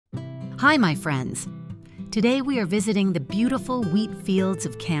Hi, my friends. Today we are visiting the beautiful wheat fields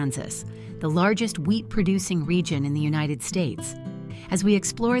of Kansas, the largest wheat-producing region in the United States. As we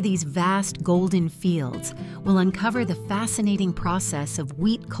explore these vast golden fields, we'll uncover the fascinating process of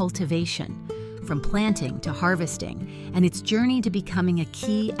wheat cultivation, from planting to harvesting, and its journey to becoming a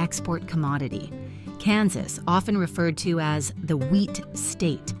key export commodity. Kansas, often referred to as the Wheat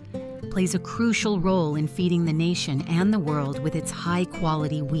State, plays a crucial role in feeding the nation and the world with its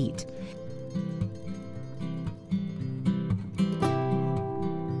high-quality wheat.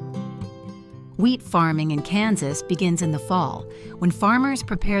 Wheat farming in Kansas begins in the fall, when farmers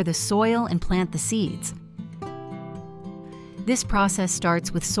prepare the soil and plant the seeds. This process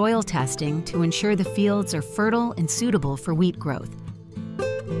starts with soil testing to ensure the fields are fertile and suitable for wheat growth.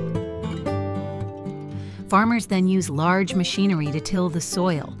 Farmers then use large machinery to till the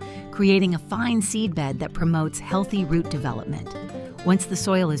soil, creating a fine seedbed that promotes healthy root development. Once the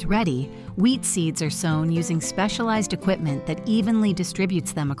soil is ready, wheat seeds are sown using specialized equipment that evenly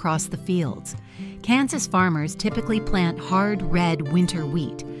distributes them across the fields. Kansas farmers typically plant hard red winter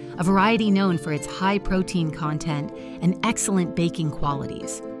wheat, a variety known for its high protein content and excellent baking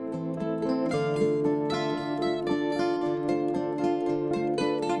qualities.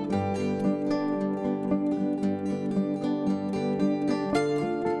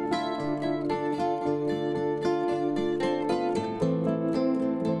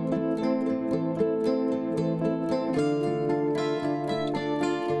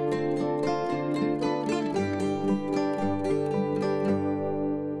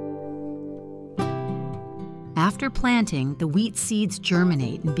 After planting, the wheat seeds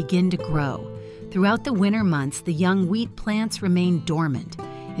germinate and begin to grow. Throughout the winter months, the young wheat plants remain dormant,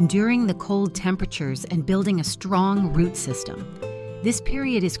 enduring the cold temperatures and building a strong root system. This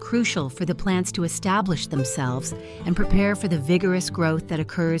period is crucial for the plants to establish themselves and prepare for the vigorous growth that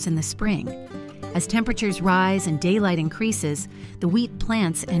occurs in the spring. As temperatures rise and daylight increases, the wheat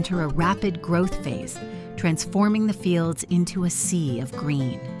plants enter a rapid growth phase, transforming the fields into a sea of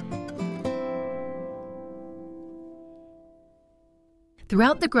green.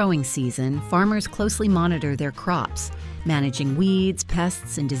 Throughout the growing season, farmers closely monitor their crops, managing weeds,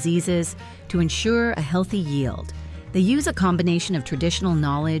 pests, and diseases to ensure a healthy yield. They use a combination of traditional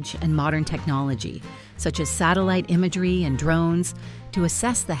knowledge and modern technology, such as satellite imagery and drones, to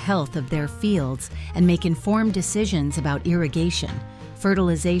assess the health of their fields and make informed decisions about irrigation,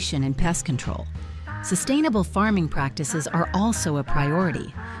 fertilization, and pest control. Sustainable farming practices are also a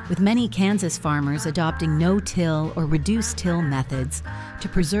priority, with many Kansas farmers adopting no-till or reduced-till methods to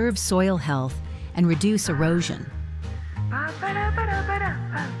preserve soil health and reduce erosion.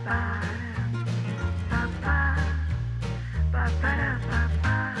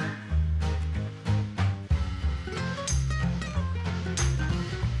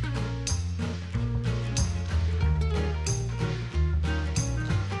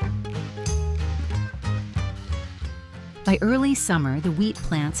 By early summer, the wheat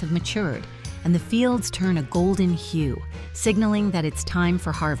plants have matured, and the fields turn a golden hue, signaling that it's time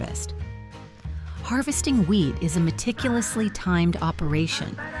for harvest. Harvesting wheat is a meticulously timed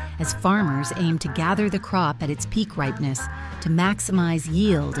operation, as farmers aim to gather the crop at its peak ripeness to maximize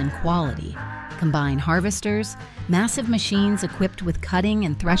yield and quality. Combine harvesters, massive machines equipped with cutting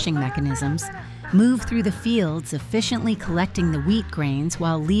and threshing mechanisms, move through the fields, efficiently collecting the wheat grains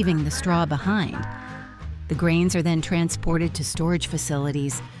while leaving the straw behind. The grains are then transported to storage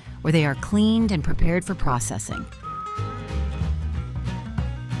facilities where they are cleaned and prepared for processing.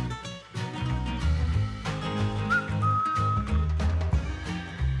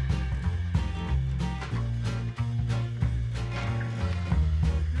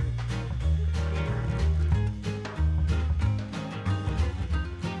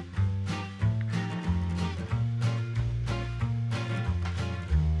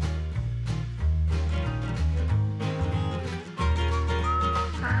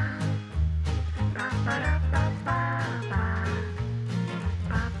 Ba-da-ba-ba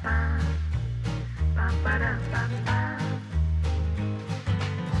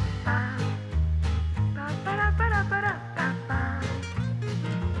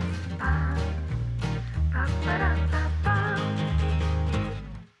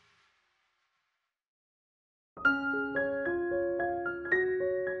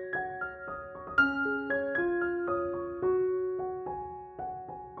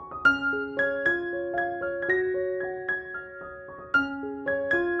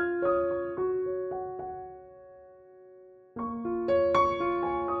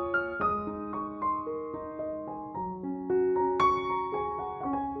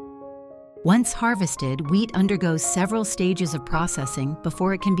Once harvested, wheat undergoes several stages of processing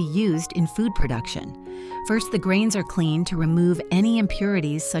before it can be used in food production. First, the grains are cleaned to remove any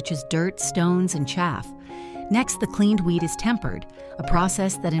impurities such as dirt, stones, and chaff. Next, the cleaned wheat is tempered, a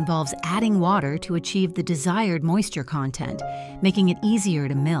process that involves adding water to achieve the desired moisture content, making it easier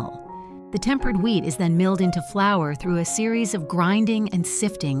to mill. The tempered wheat is then milled into flour through a series of grinding and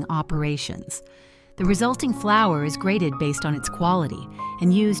sifting operations. The resulting flour is graded based on its quality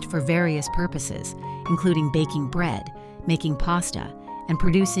and used for various purposes, including baking bread, making pasta, and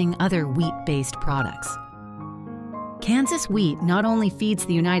producing other wheat-based products. Kansas wheat not only feeds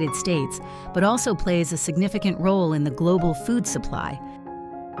the United States, but also plays a significant role in the global food supply.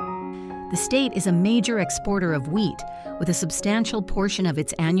 The state is a major exporter of wheat, with a substantial portion of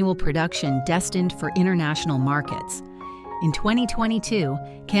its annual production destined for international markets. In 2022,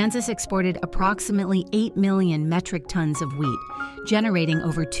 Kansas exported approximately 8 million metric tons of wheat, generating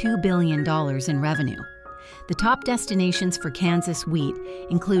over $2 billion in revenue. The top destinations for Kansas wheat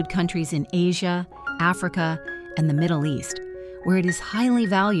include countries in Asia, Africa, and the Middle East, where it is highly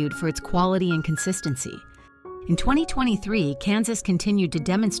valued for its quality and consistency. In 2023, Kansas continued to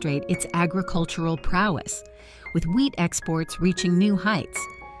demonstrate its agricultural prowess, with wheat exports reaching new heights.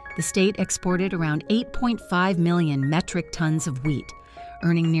 The state exported around 8.5 million metric tons of wheat,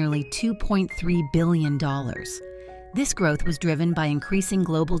 earning nearly $2.3 billion. This growth was driven by increasing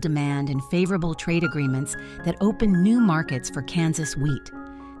global demand and favorable trade agreements that opened new markets for Kansas wheat.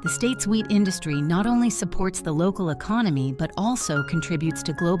 The state's wheat industry not only supports the local economy, but also contributes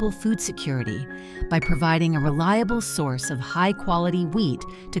to global food security by providing a reliable source of high-quality wheat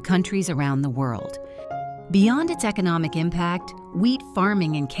to countries around the world. Beyond its economic impact, wheat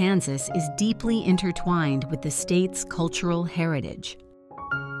farming in Kansas is deeply intertwined with the state's cultural heritage.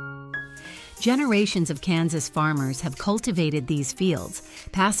 Generations of Kansas farmers have cultivated these fields,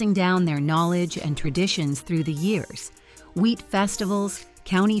 passing down their knowledge and traditions through the years. Wheat festivals,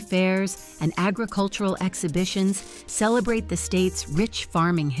 county fairs, and agricultural exhibitions celebrate the state's rich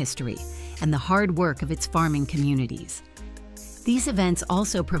farming history and the hard work of its farming communities. These events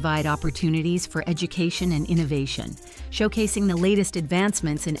also provide opportunities for education and innovation, showcasing the latest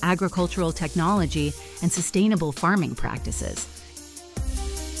advancements in agricultural technology and sustainable farming practices.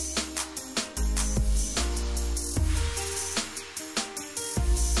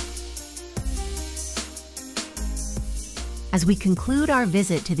 As we conclude our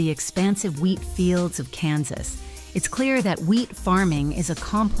visit to the expansive wheat fields of Kansas, it's clear that wheat farming is a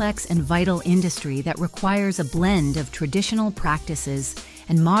complex and vital industry that requires a blend of traditional practices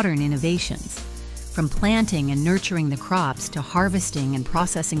and modern innovations. From planting and nurturing the crops to harvesting and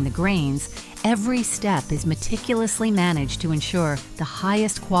processing the grains, every step is meticulously managed to ensure the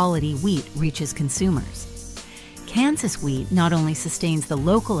highest quality wheat reaches consumers. Kansas wheat not only sustains the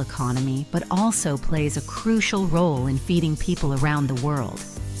local economy, but also plays a crucial role in feeding people around the world.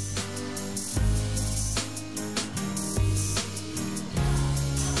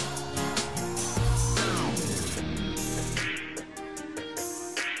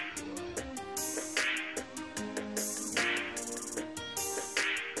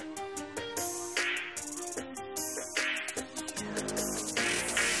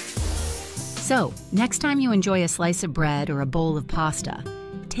 So, next time you enjoy a slice of bread or a bowl of pasta,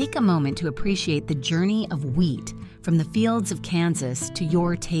 take a moment to appreciate the journey of wheat from the fields of Kansas to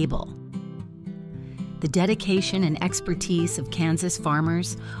your table. The dedication and expertise of Kansas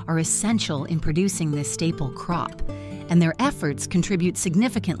farmers are essential in producing this staple crop, and their efforts contribute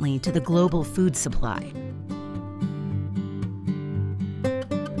significantly to the global food supply.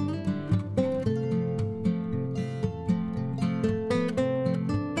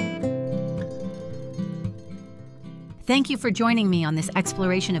 Thank you for joining me on this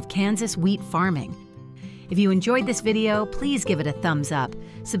exploration of Kansas wheat farming. If you enjoyed this video, please give it a thumbs up,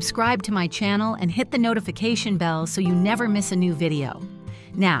 subscribe to my channel, and hit the notification bell so you never miss a new video.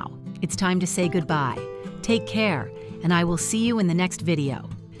 Now, it's time to say goodbye. Take care, and I will see you in the next video.